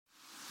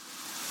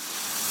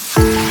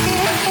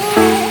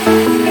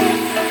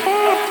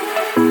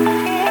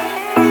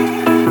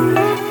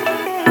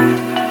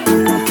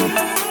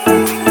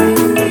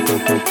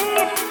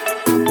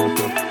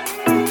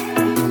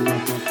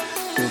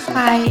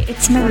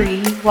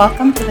Marie.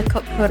 Welcome to the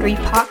Cook Coterie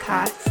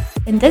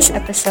podcast. In this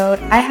episode,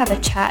 I have a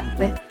chat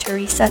with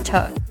Teresa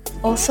Te,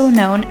 also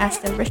known as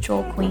the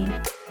Ritual Queen.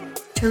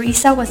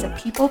 Teresa was a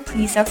people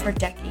pleaser for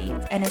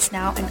decades and is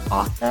now an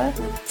author,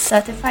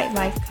 certified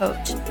life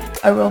coach,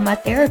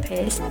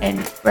 aromatherapist, and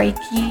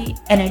Reiki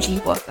energy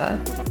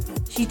worker.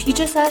 She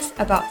teaches us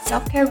about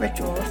self-care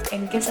rituals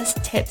and gives us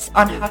tips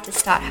on how to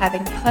start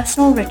having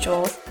personal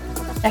rituals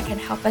that can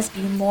help us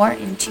be more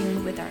in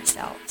tune with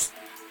ourselves.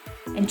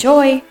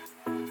 Enjoy!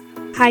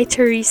 Hi,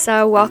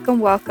 Teresa.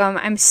 Welcome.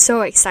 I'm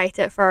so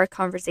excited for our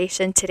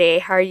conversation today.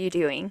 How are you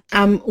doing?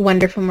 I'm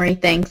wonderful, Marie.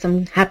 Thanks.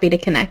 I'm happy to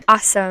connect.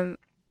 Awesome.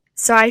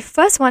 So I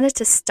first wanted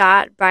to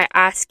start by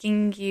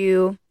asking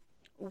you,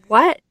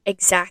 what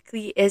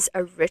exactly is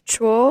a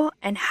ritual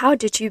and how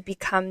did you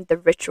become the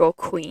Ritual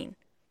Queen?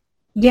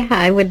 Yeah,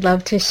 I would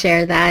love to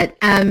share that.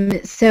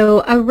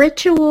 So a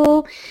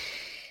ritual,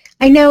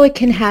 I know it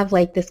can have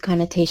like this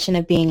connotation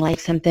of being like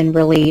something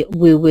really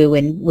woo-woo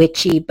and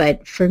witchy,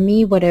 but for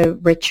me, what a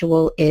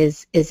ritual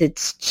is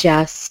it's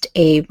just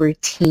a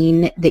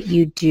routine that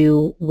you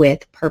do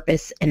with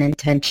purpose and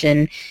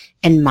intention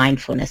and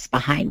mindfulness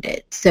behind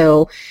it.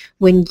 So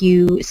when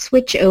you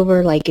switch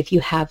over, like if you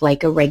have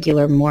like a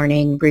regular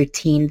morning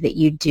routine that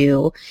you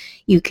do,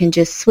 you can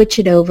just switch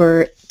it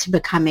over to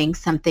becoming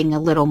something a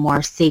little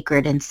more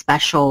sacred and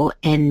special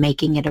and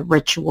making it a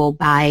ritual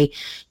by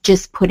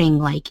just putting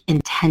like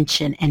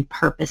intention and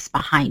purpose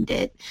behind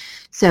it.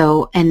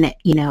 So, and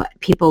you know,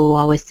 people will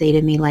always say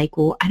to me like,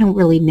 well, I don't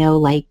really know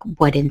like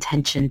what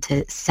intention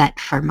to set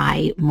for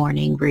my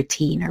morning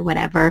routine or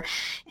whatever.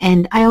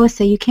 And I always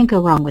say you can't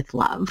go wrong with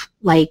love.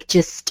 Like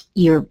just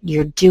you're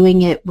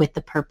doing it with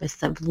the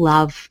purpose of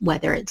love,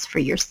 whether it's for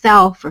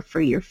yourself or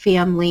for your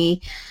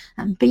family.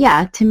 But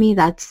yeah, to me,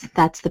 that's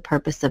the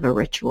purpose of a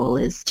ritual,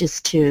 is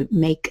just to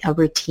make a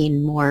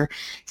routine more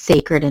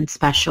sacred and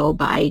special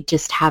by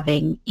just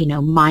having, you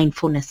know,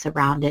 mindfulness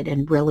around it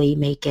and really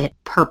make it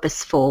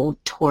purposeful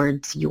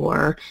towards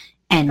your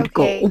end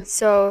goal.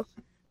 So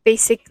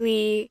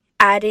basically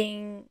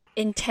adding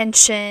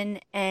intention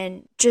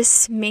and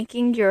just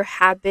making your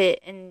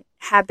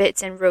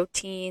habits and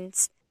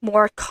routines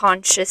more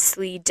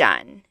consciously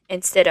done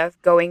instead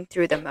of going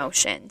through the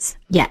motions.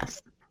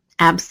 Yes.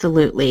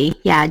 Absolutely.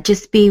 Yeah,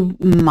 just be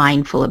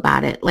mindful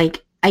about it.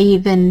 Like I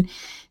even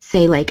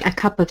say like a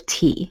cup of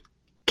tea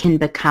can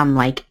become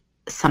like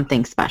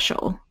something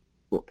special.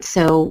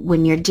 So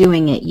when you're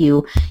doing it,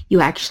 you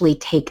actually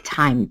take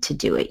time to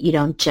do it. You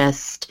don't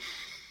just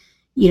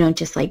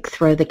like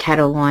throw the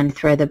kettle on,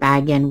 throw the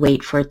bag in,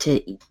 wait for it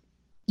to,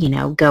 you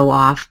know, go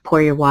off,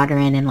 pour your water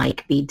in and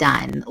like be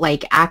done.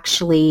 Like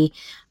actually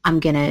I'm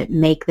going to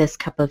make this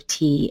cup of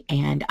tea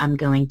and I'm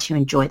going to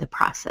enjoy the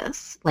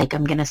process. Like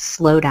I'm going to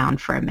slow down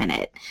for a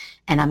minute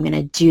and I'm going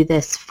to do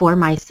this for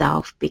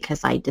myself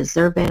because I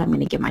deserve it. I'm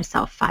going to give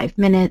myself 5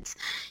 minutes.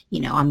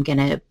 You know, I'm going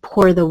to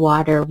pour the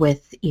water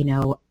with, you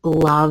know,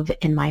 love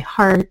in my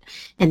heart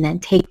and then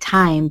take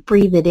time,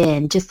 breathe it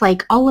in, just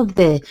like all of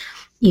the,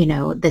 you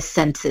know, the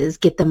senses,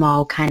 get them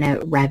all kind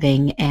of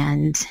revving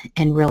and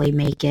really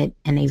make it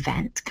an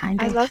event kind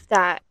of. I love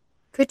that.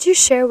 Could you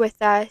share with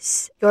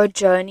us your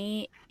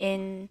journey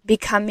in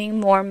becoming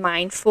more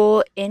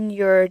mindful in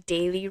your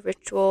daily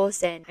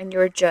rituals and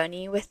your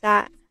journey with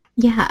that?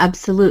 Yeah,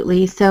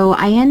 absolutely. So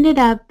I ended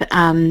up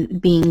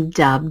being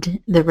dubbed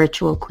the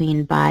Ritual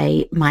Queen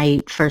by my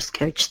first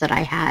coach that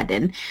I had.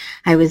 And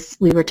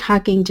we were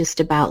talking just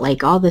about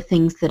like all the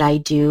things that I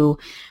do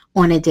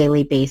on a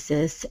daily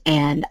basis.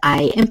 And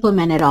I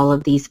implemented all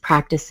of these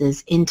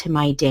practices into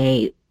my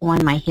day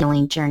on my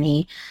healing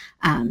journey.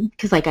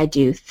 Because like I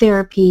do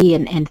therapy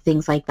and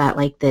things like that,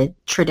 like the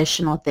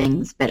traditional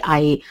things, but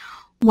I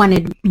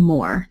wanted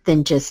more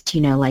than just,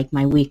 you know, like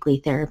my weekly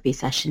therapy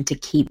session to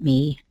keep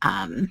me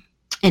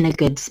in a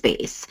good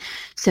space.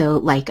 So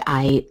like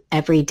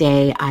every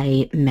day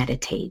I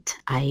meditate,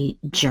 I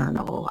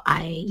journal,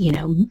 you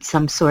know,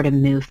 some sort of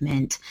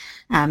movement,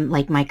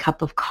 like my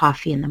cup of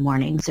coffee in the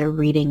mornings or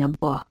reading a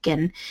book.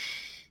 And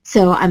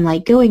so I'm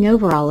like going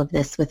over all of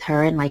this with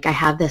her, and like I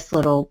have this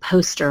little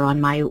poster on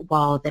my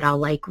wall that I'll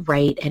like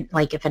write, and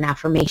like if an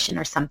affirmation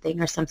or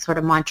something or some sort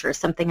of mantra or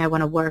something I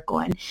want to work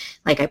on,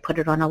 like I put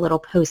it on a little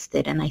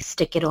Post-it and I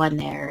stick it on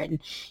there. And,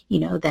 you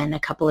know, then a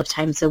couple of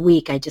times a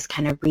week I just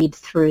kind of read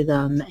through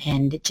them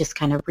and just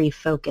kind of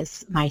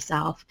refocus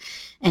myself.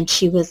 And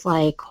she was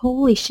like,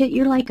 holy shit,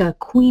 you're like a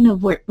queen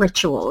of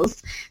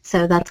rituals.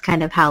 So that's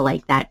kind of how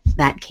like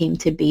that came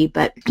to be.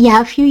 But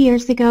yeah, a few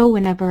years ago,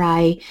 whenever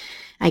I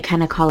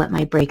kind of call it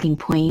my breaking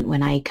point,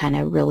 when I kind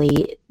of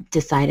really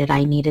decided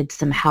I needed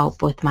some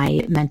help with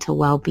my mental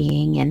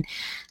well-being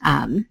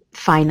and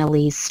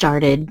finally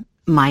started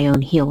my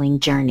own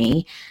healing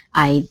journey.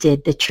 I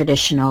did the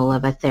traditional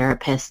of a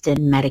therapist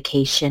and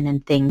medication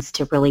and things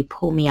to really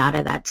pull me out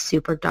of that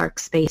super dark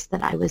space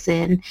that I was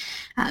in.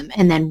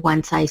 And then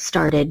once I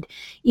started,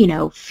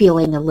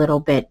 feeling a little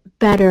bit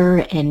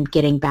better and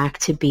getting back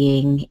to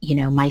being,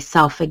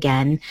 myself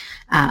again,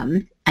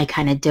 I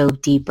kind of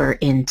dove deeper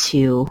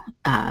into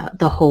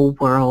the whole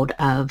world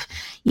of,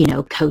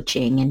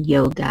 coaching and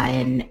yoga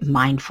and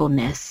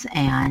mindfulness.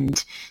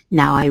 And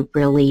now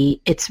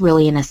it's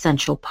really an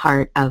essential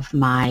part of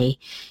my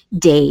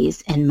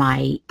days and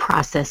my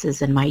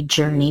processes and my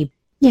journey.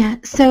 Yeah.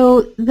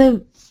 So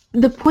the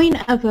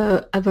point of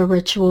a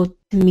ritual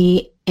to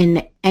me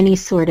in any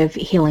sort of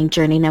healing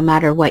journey, no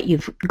matter what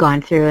you've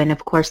gone through, and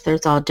of course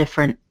there's all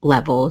different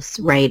levels,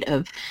 right,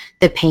 of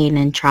the pain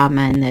and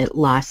trauma and the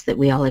loss that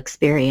we all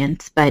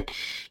experience, but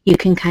you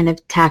can kind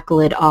of tackle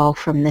it all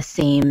from the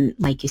same,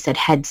 like you said,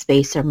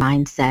 headspace or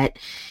mindset.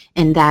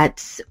 And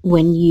that's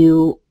when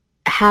you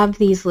have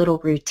these little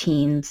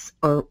routines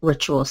or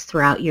rituals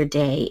throughout your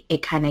day,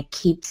 it kind of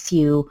keeps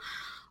you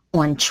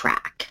on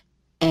track.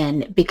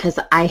 And because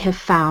I have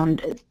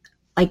found,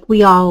 like,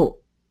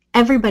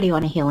 everybody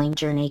on a healing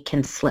journey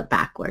can slip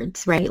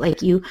backwards, right?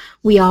 Like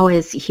we all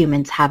as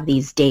humans have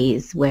these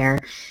days where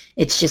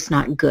it's just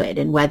not good.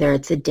 And whether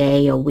it's a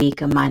day, a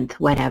week, a month,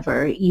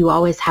 whatever, you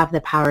always have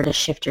the power to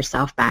shift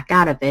yourself back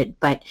out of it.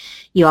 But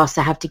you also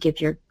have to give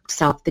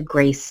yourself the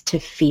grace to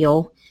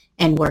feel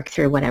and work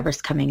through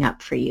whatever's coming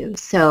up for you.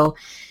 So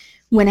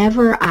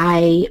whenever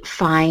I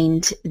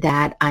find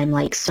that I'm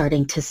like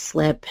starting to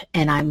slip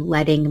and I'm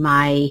letting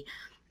my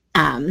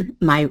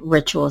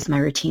rituals, my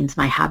routines,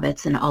 my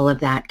habits, and all of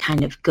that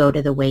kind of go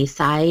to the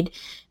wayside,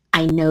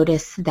 I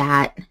notice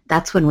that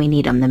that's when we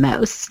need them the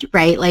most,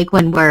 right? Like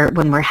when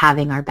we're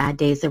having our bad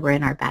days or we're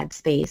in our bad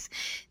space,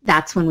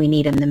 that's when we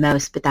need them the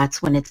most, but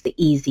that's when it's the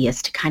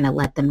easiest to kind of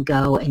let them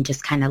go and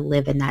just kind of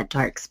live in that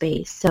dark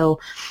space. So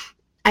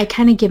I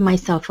kind of give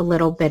myself a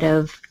little bit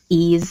of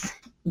ease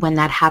when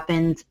that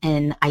happens,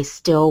 and I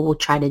still will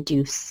try to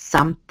do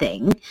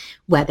something,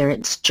 whether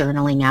it's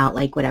journaling out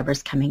like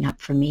whatever's coming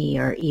up for me,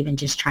 or even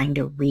just trying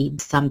to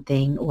read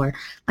something, or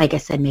like I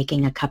said,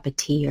 making a cup of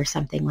tea or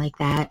something like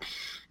that.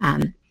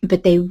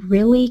 But they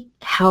really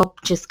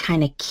help just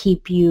kind of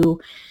keep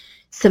you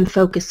some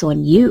focus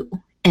on you.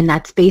 And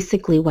that's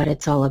basically what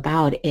it's all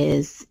about,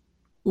 is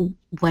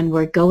when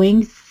we're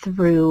going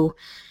through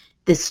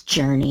this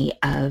journey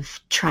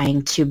of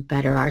trying to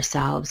better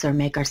ourselves or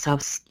make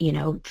ourselves,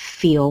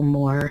 feel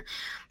more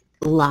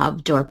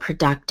loved or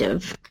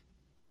productive,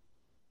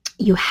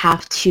 you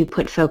have to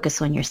put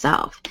focus on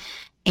yourself.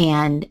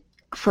 And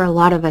for a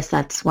lot of us,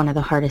 that's one of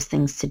the hardest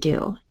things to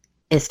do,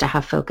 is to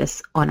have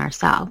focus on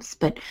ourselves.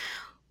 But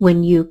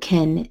when you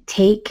can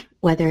take,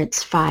 whether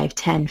it's 5,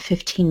 10,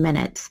 15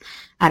 minutes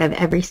out of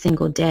every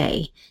single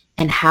day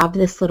and have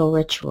this little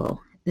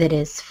ritual that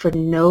is for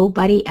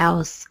nobody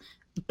else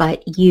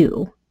but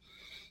you,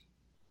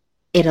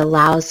 it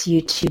allows you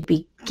to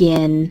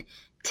begin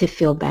to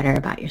feel better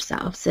about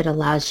yourselves. It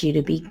allows you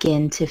to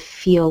begin to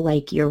feel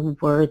like you're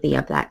worthy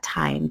of that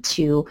time,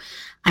 to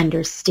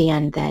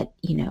understand that,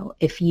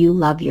 if you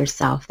love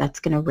yourself, that's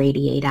going to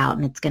radiate out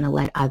and it's going to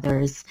let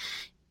others,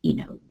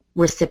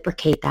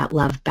 reciprocate that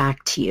love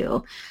back to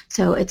you.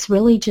 So it's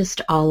really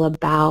just all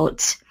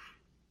about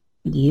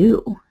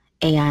you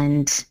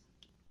and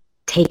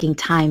taking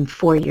time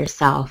for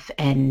yourself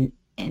and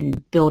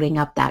building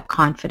up that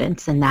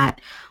confidence and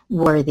that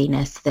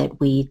worthiness that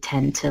we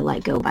tend to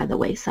let go by the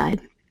wayside.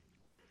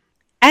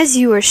 As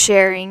you were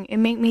sharing, it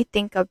made me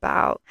think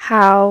about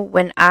how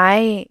when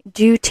I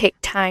do take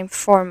time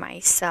for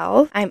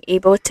myself, I'm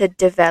able to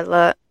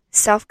develop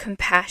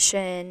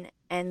self-compassion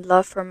and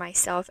love for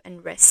myself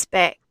and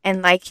respect.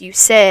 And like you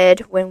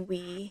said, when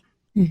we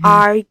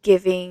are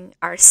giving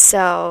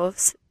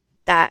ourselves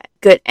that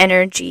good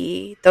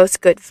energy, those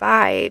good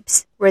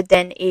vibes, we're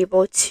then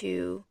able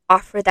to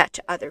offer that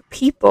to other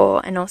people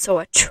and also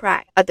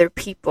attract other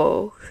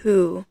people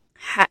who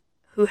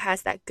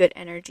has that good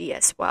energy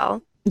as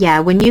well. Yeah,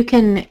 when you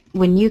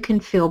can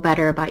feel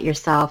better about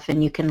yourself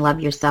and you can love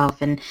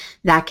yourself and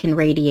that can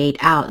radiate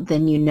out,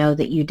 then you know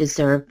that you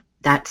deserve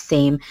that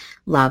same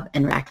love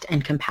and respect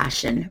and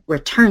compassion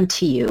returned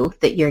to you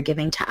that you're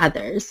giving to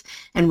others.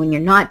 And when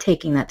you're not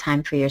taking that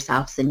time for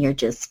yourself, then you're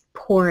just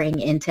pouring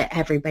into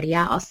everybody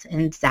else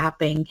and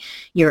zapping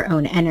your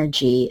own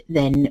energy,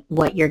 then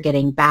what you're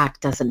getting back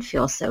doesn't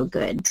feel so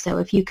good. So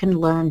if you can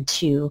learn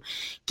to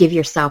give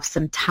yourself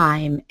some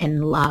time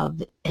and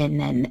love, and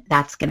then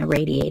that's going to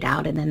radiate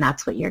out, and then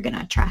that's what you're going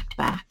to attract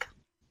back.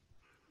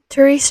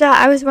 Teresa,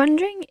 I was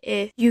wondering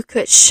if you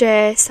could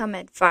share some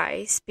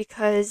advice,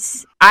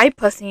 because I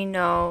personally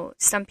know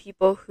some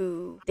people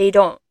who they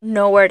don't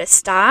know where to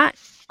start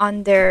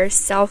on their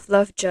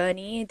self-love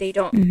journey. They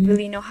don't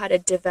really know how to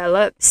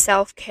develop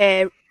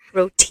self-care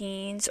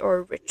routines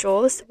or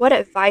rituals. What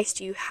advice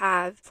do you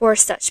have for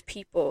such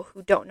people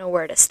who don't know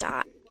where to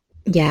start?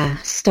 Yeah,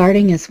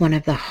 starting is one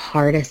of the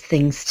hardest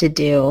things to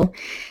do.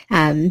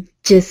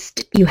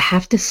 Just you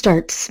have to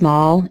start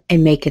small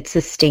and make it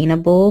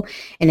sustainable,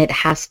 and it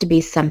has to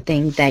be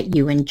something that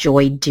you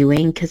enjoy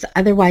doing because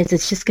otherwise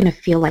it's just going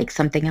to feel like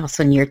something else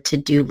on your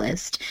to-do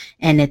list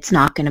and it's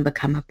not going to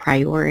become a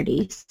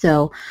priority.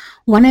 So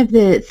one of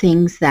the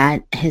things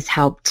that has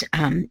helped,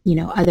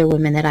 other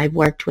women that I've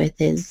worked with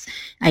is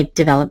I've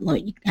developed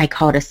what I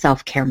call it a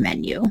self-care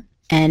menu.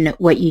 And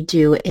what you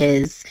do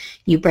is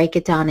you break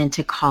it down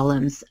into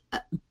columns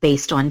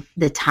based on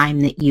the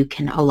time that you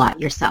can allot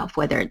yourself,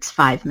 whether it's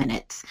 5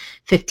 minutes,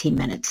 15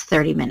 minutes,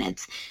 30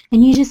 minutes.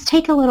 And you just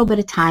take a little bit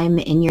of time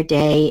in your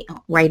day,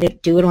 write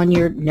it, do it on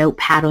your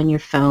notepad on your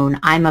phone.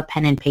 I'm a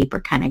pen and paper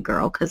kind of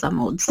girl because I'm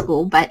old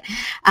school, but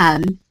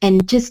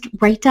and just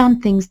write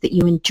down things that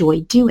you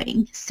enjoy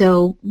doing.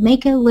 So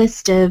make a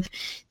list of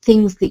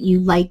things that you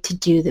like to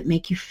do that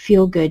make you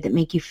feel good, that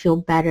make you feel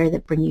better,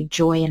 that bring you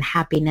joy and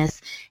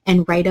happiness,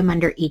 and write them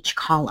under each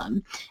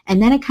column.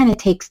 And then it kind of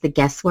takes the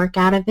guesswork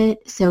out of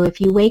it. So if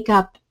you wake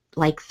up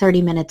like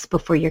 30 minutes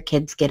before your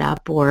kids get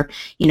up, or,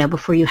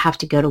 before you have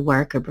to go to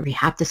work, or before you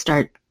have to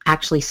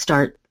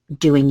start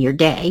doing your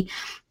day,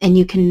 and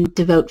you can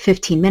devote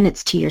 15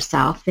 minutes to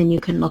yourself, then you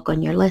can look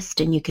on your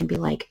list and you can be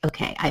like,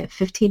 okay, I have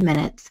 15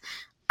 minutes.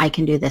 I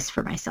can do this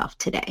for myself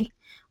today.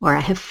 Or I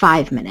have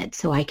 5 minutes,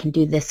 so I can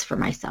do this for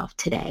myself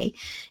today.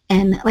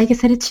 And like I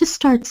said, it's just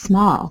start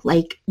small.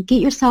 Like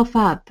get yourself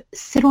up,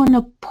 sit on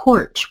a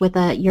porch with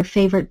your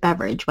favorite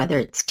beverage, whether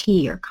it's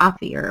tea or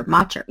coffee or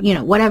matcha,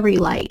 whatever you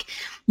like.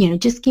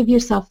 Just give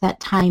yourself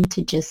that time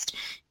to just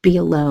be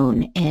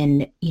alone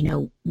and,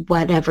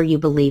 whatever you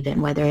believe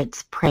in, whether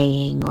it's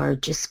praying or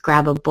just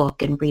grab a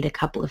book and read a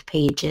couple of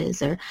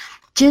pages, or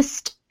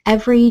just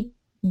every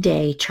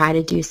day try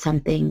to do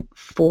something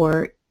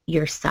for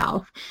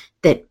yourself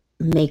that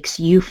makes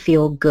you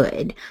feel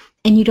good.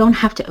 And you don't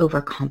have to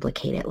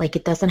overcomplicate it. Like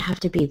it doesn't have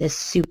to be this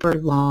super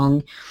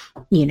long,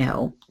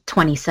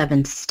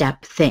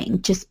 27-step thing.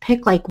 Just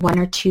pick like one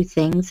or two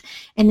things.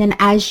 And then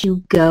as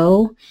you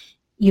go,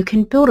 you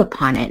can build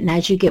upon it. And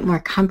as you get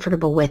more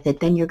comfortable with it,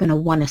 then you're going to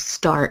want to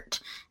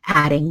start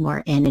adding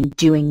more in and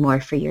doing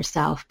more for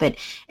yourself. But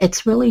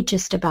it's really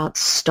just about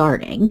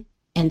starting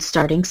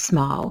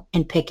small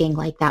and picking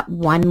like that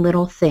one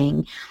little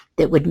thing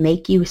that would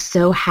make you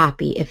so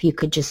happy if you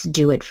could just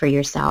do it for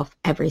yourself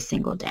every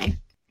single day.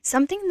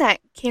 Something that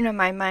came to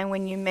my mind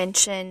when you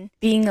mentioned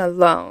being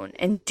alone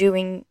and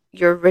doing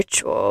your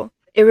ritual,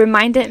 it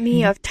reminded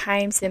me of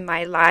times in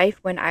my life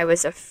when I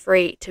was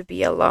afraid to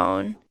be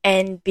alone.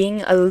 And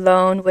being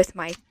alone with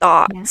my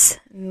thoughts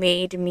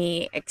made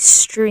me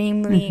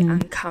extremely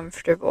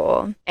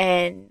uncomfortable.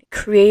 And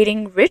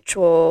creating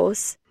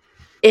rituals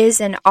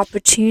is an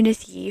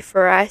opportunity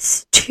for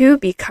us to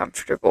be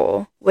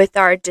comfortable with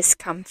our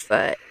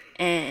discomfort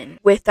and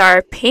with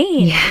our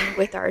pain and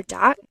with our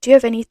doubt. Do you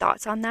have any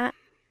thoughts on that?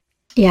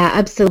 Yeah,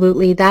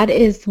 absolutely. That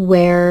is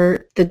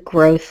where the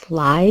growth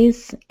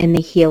lies in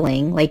the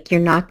healing. Like you're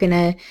not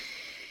gonna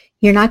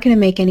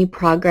make any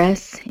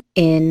progress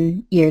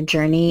in your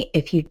journey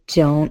if you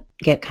don't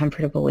get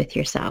comfortable with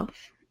yourself.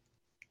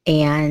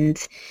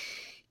 And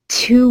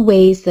two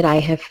ways that I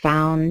have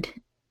found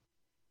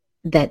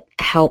that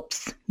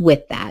helps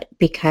with that,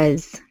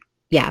 because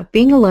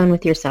being alone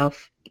with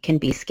yourself can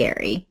be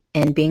scary,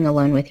 and being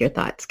alone with your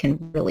thoughts can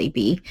really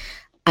be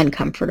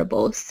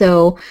uncomfortable.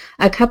 So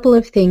a couple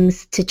of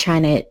things to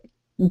try to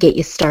get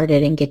you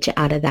started and get you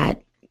out of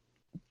that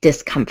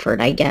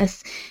discomfort, I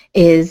guess,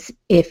 is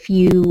if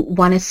you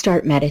want to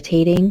start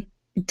meditating,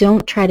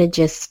 don't try to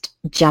just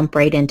jump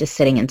right into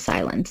sitting in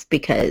silence,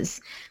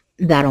 because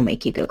that'll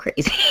make you go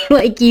crazy.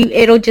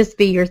 It'll just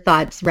be your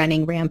thoughts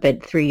running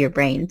rampant through your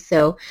brain.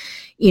 So,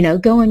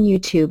 go on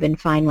YouTube and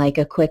find like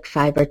a quick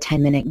 5 or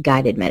 10 minute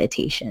guided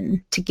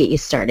meditation to get you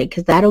started,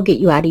 because that'll get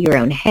you out of your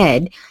own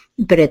head,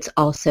 but it's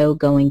also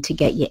going to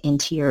get you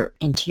into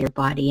your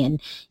body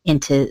and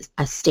into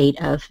a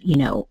state of,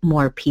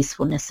 more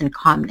peacefulness and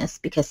calmness,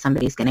 because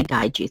somebody's going to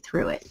guide you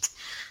through it.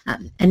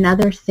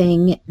 Another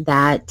thing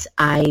that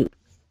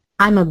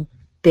I'm a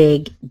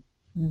big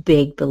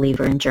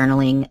believer in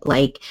journaling,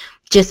 like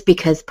just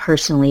because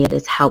personally it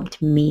has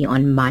helped me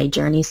on my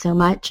journey so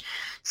much.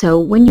 So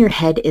when your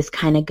head is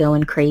kind of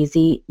going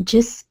crazy,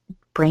 just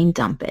brain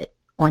dump it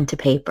onto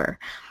paper.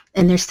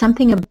 And there's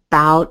something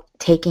about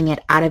taking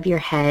it out of your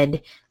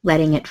head,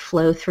 letting it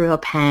flow through a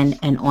pen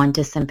and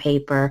onto some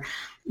paper,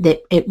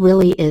 that it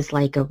really is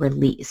like a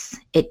release.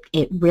 It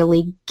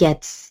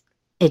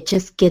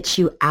just gets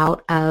you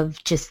out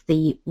of just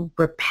the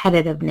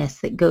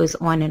repetitiveness that goes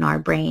on in our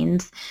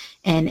brains,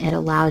 and it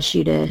allows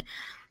you to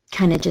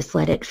kind of just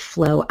let it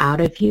flow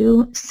out of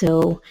you.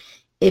 So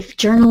if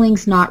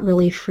journaling's not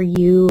really for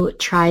you,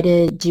 try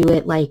to do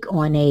it like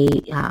on a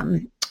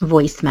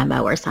voice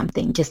memo or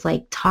something. Just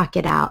like talk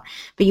it out.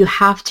 But you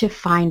have to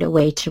find a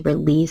way to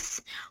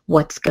release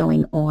what's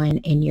going on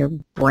in your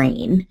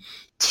brain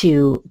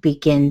to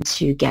begin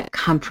to get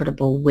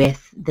comfortable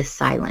with the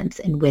silence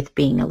and with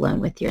being alone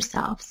with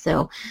yourself.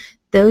 So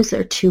those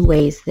are two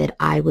ways that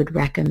I would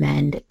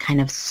recommend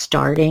kind of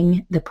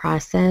starting the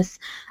process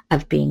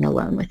of being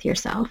alone with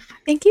yourself.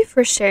 Thank you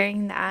for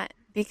sharing that,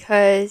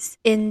 because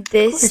in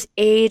this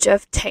age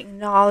of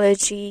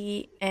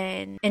technology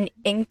and an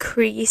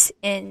increase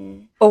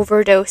in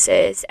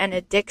overdoses and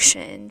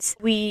addictions,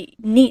 we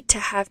need to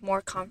have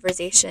more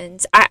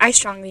conversations. I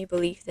strongly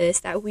believe this,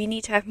 that we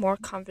need to have more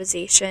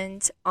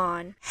conversations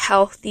on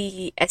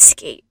healthy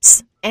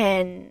escapes.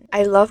 And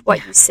I love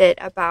what you said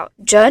about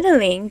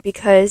journaling,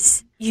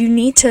 because you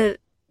need to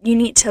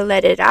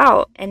let it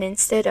out, and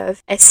instead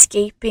of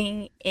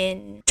escaping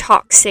in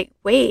toxic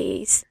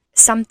ways,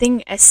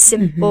 something as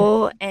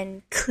simple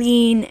and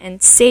clean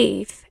and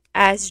safe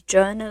as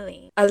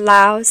journaling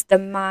allows the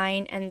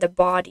mind and the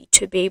body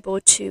to be able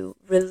to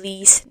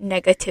release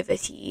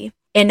negativity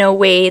in a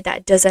way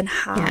that doesn't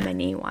harm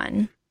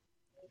anyone.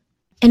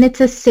 And it's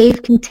a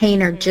safe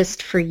container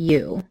just for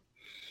you.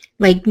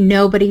 Like,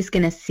 nobody's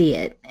going to see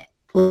it.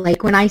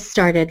 Like, when I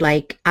started,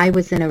 like, I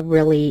was in a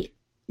really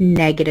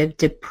negative,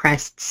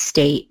 depressed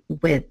state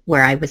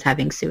where I was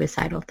having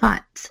suicidal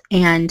thoughts.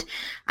 And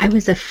I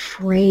was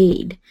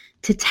afraid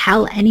to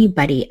tell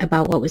anybody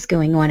about what was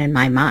going on in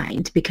my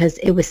mind because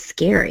it was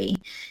scary.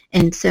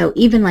 And so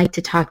even like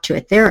to talk to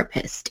a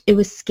therapist, it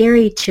was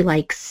scary to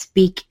like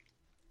speak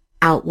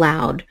out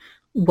loud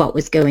what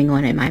was going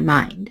on in my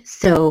mind.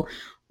 So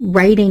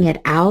writing it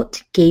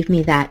out gave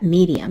me that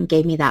medium,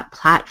 gave me that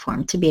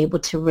platform to be able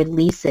to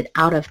release it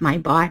out of my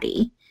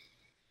body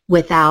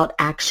without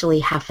actually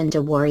having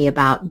to worry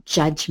about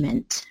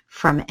judgment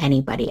from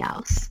anybody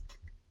else.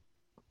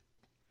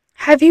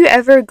 Have you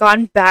ever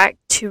gone back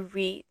to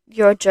read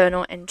your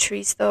journal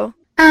entries, though?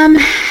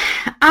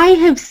 I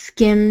have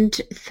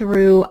skimmed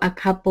through a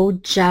couple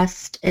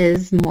just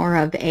as more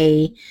of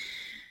a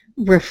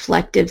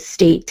reflective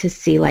state to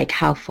see like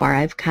how far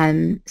I've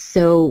come.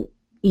 So,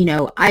 you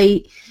know,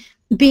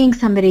 being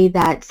somebody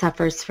that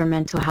suffers from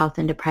mental health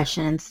and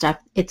depression and stuff,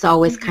 it's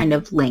always kind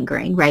of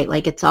lingering, right?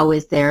 Like it's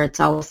always there. It's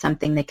always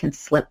something that can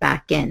slip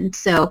back in.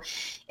 So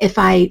if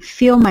I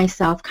feel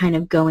myself kind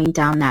of going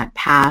down that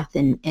path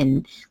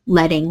and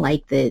letting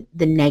like the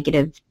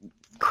negative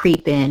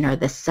creep in or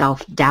the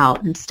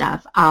self-doubt and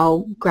stuff,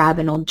 I'll grab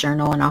an old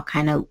journal and I'll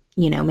kind of,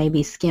 you know,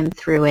 maybe skim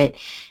through it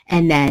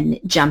and then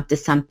jump to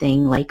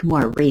something like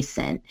more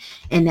recent.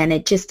 And then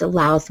it just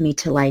allows me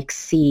to like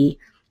see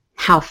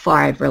how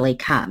far I've really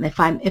come. If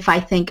I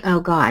think, oh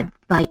God,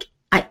 like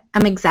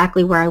I'm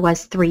exactly where I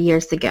was 3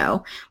 years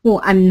ago. Well,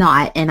 I'm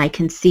not, and I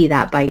can see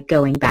that by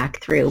going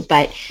back through.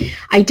 But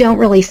I don't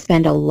really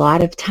spend a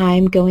lot of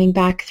time going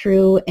back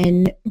through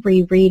and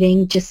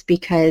rereading just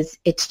because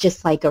it's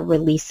just like a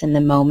release in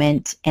the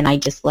moment and I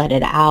just let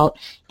it out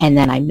and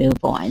then I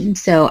move on.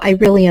 So I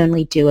really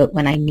only do it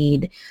when I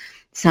need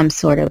some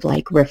sort of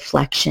like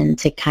reflection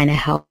to kind of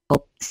help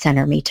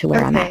center me to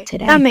where I'm at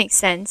today. That makes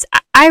sense.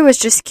 I was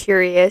just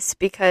curious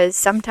because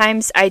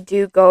sometimes I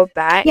do go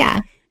back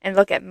and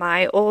look at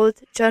my old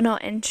journal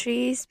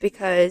entries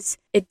because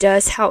it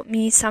does help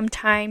me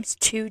sometimes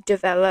to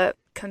develop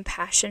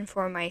compassion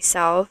for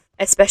myself,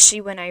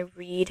 especially when I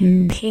read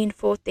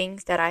painful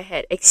things that I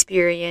had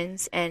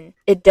experienced. And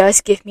it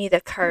does give me the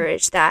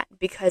courage that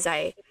because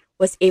I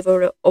was able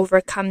to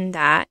overcome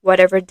that,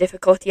 whatever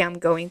difficulty I'm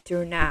going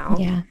through now,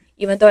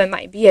 even though it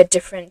might be a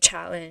different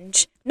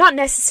challenge, not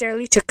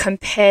necessarily to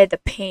compare the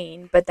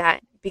pain, but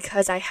that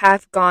because I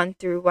have gone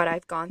through what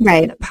I've gone through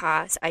in the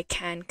past, I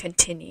can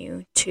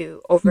continue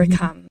to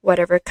overcome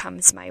whatever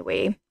comes my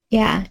way.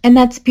 Yeah, and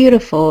that's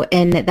beautiful.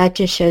 And that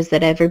just shows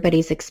that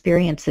everybody's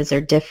experiences are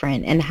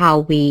different and how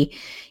we,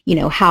 you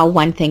know, how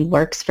one thing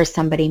works for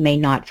somebody may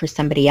not for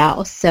somebody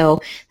else.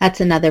 So that's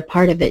another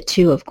part of it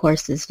too, of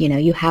course, is, you know,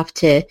 you have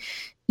to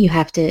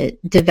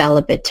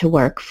develop it to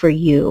work for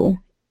you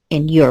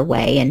in your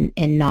way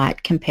and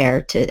not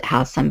compare to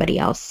how somebody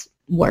else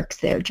works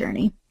their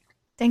journey.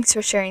 Thanks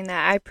for sharing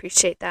that. I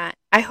appreciate that.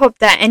 I hope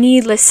that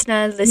any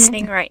listener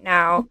listening right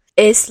now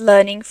is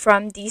learning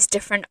from these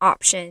different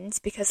options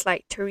because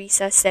like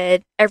Teresa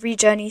said, every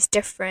journey is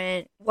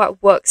different.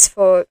 What works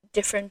for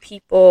different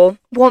people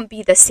won't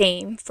be the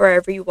same for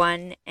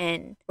everyone,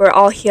 and we're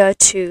all here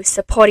to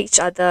support each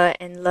other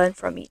and learn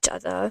from each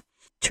other.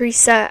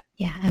 Teresa.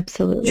 Yeah,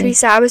 absolutely.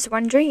 Teresa, I was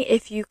wondering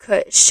if you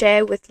could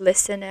share with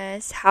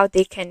listeners how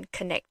they can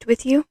connect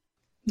with you.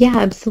 Yeah,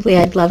 absolutely.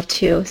 I'd love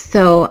to.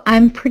 So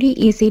I'm pretty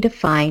easy to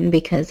find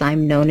because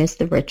I'm known as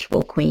the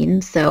Ritual Queen.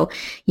 So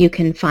you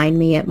can find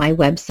me at my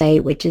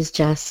website, which is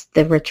just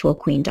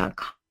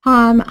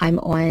theritualqueen.com. I'm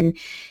on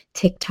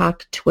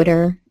TikTok,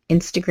 Twitter,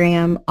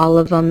 Instagram, all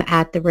of them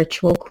at the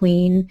Ritual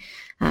Queen.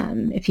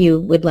 If you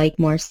would like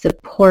more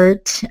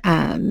support,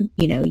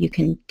 you know, you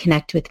can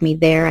connect with me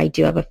there. I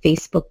do have a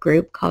Facebook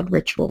group called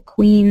Ritual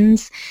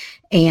Queens.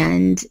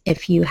 And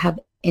if you have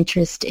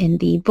interest in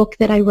the book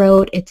that I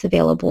wrote, it's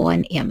available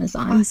on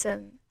Amazon.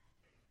 Awesome.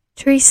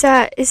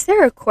 Teresa, is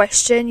there a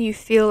question you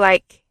feel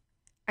like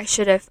I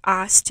should have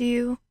asked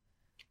you?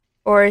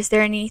 Or is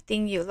there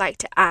anything you'd like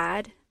to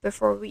add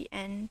before we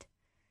end?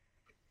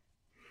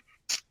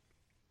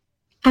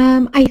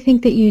 I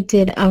think that you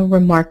did a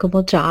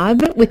remarkable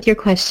job with your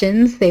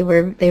questions. They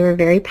were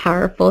very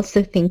powerful,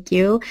 so thank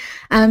you.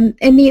 And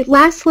the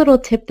last little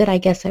tip that I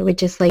guess I would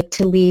just like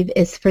to leave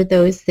is for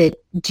those that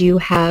do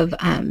have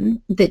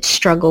that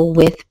struggle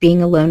with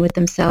being alone with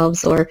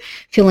themselves or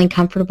feeling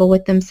comfortable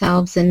with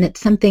themselves, and it's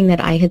something that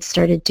I had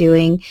started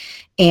doing,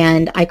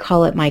 and I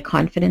call it my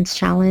confidence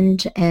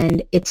challenge,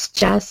 and it's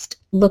just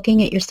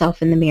looking at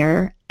yourself in the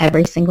mirror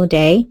every single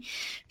day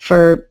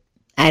for,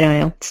 I don't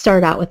know,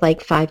 start out with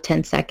like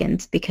 5-10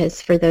 seconds,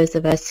 because for those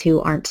of us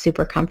who aren't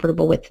super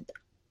comfortable with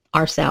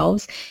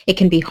ourselves, it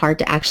can be hard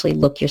to actually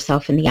look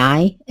yourself in the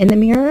eye in the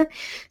mirror.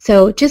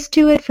 So just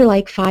do it for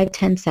like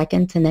 5-10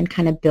 seconds and then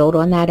kind of build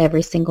on that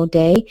every single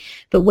day.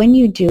 But when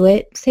you do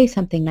it, say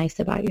something nice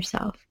about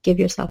yourself. Give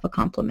yourself a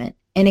compliment.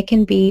 And it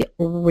can be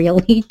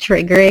really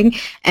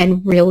triggering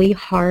and really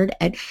hard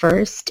at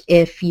first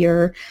if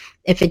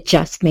it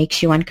just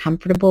makes you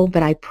uncomfortable,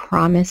 but I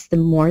promise the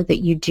more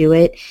that you do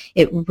it,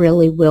 it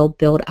really will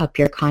build up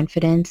your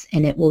confidence,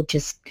 and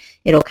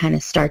it'll kind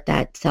of start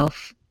that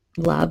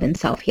self-love and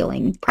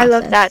self-healing process. I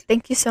love that.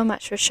 Thank you so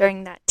much for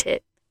sharing that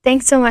tip.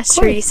 Thanks so much,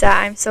 Teresa.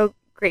 I'm so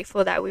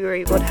grateful that we were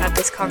able to have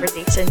this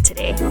conversation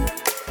today.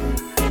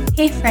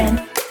 Hey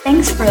friend,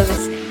 thanks for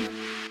listening.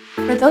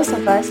 For those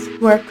of us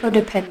who are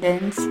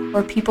codependents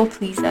or people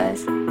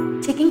pleasers,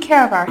 taking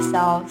care of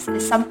ourselves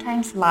is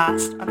sometimes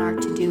last on our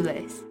to-do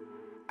list.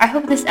 I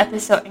hope this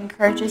episode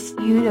encourages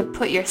you to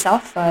put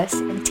yourself first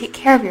and take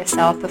care of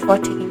yourself before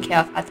taking care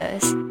of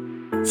others.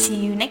 See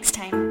you next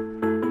time.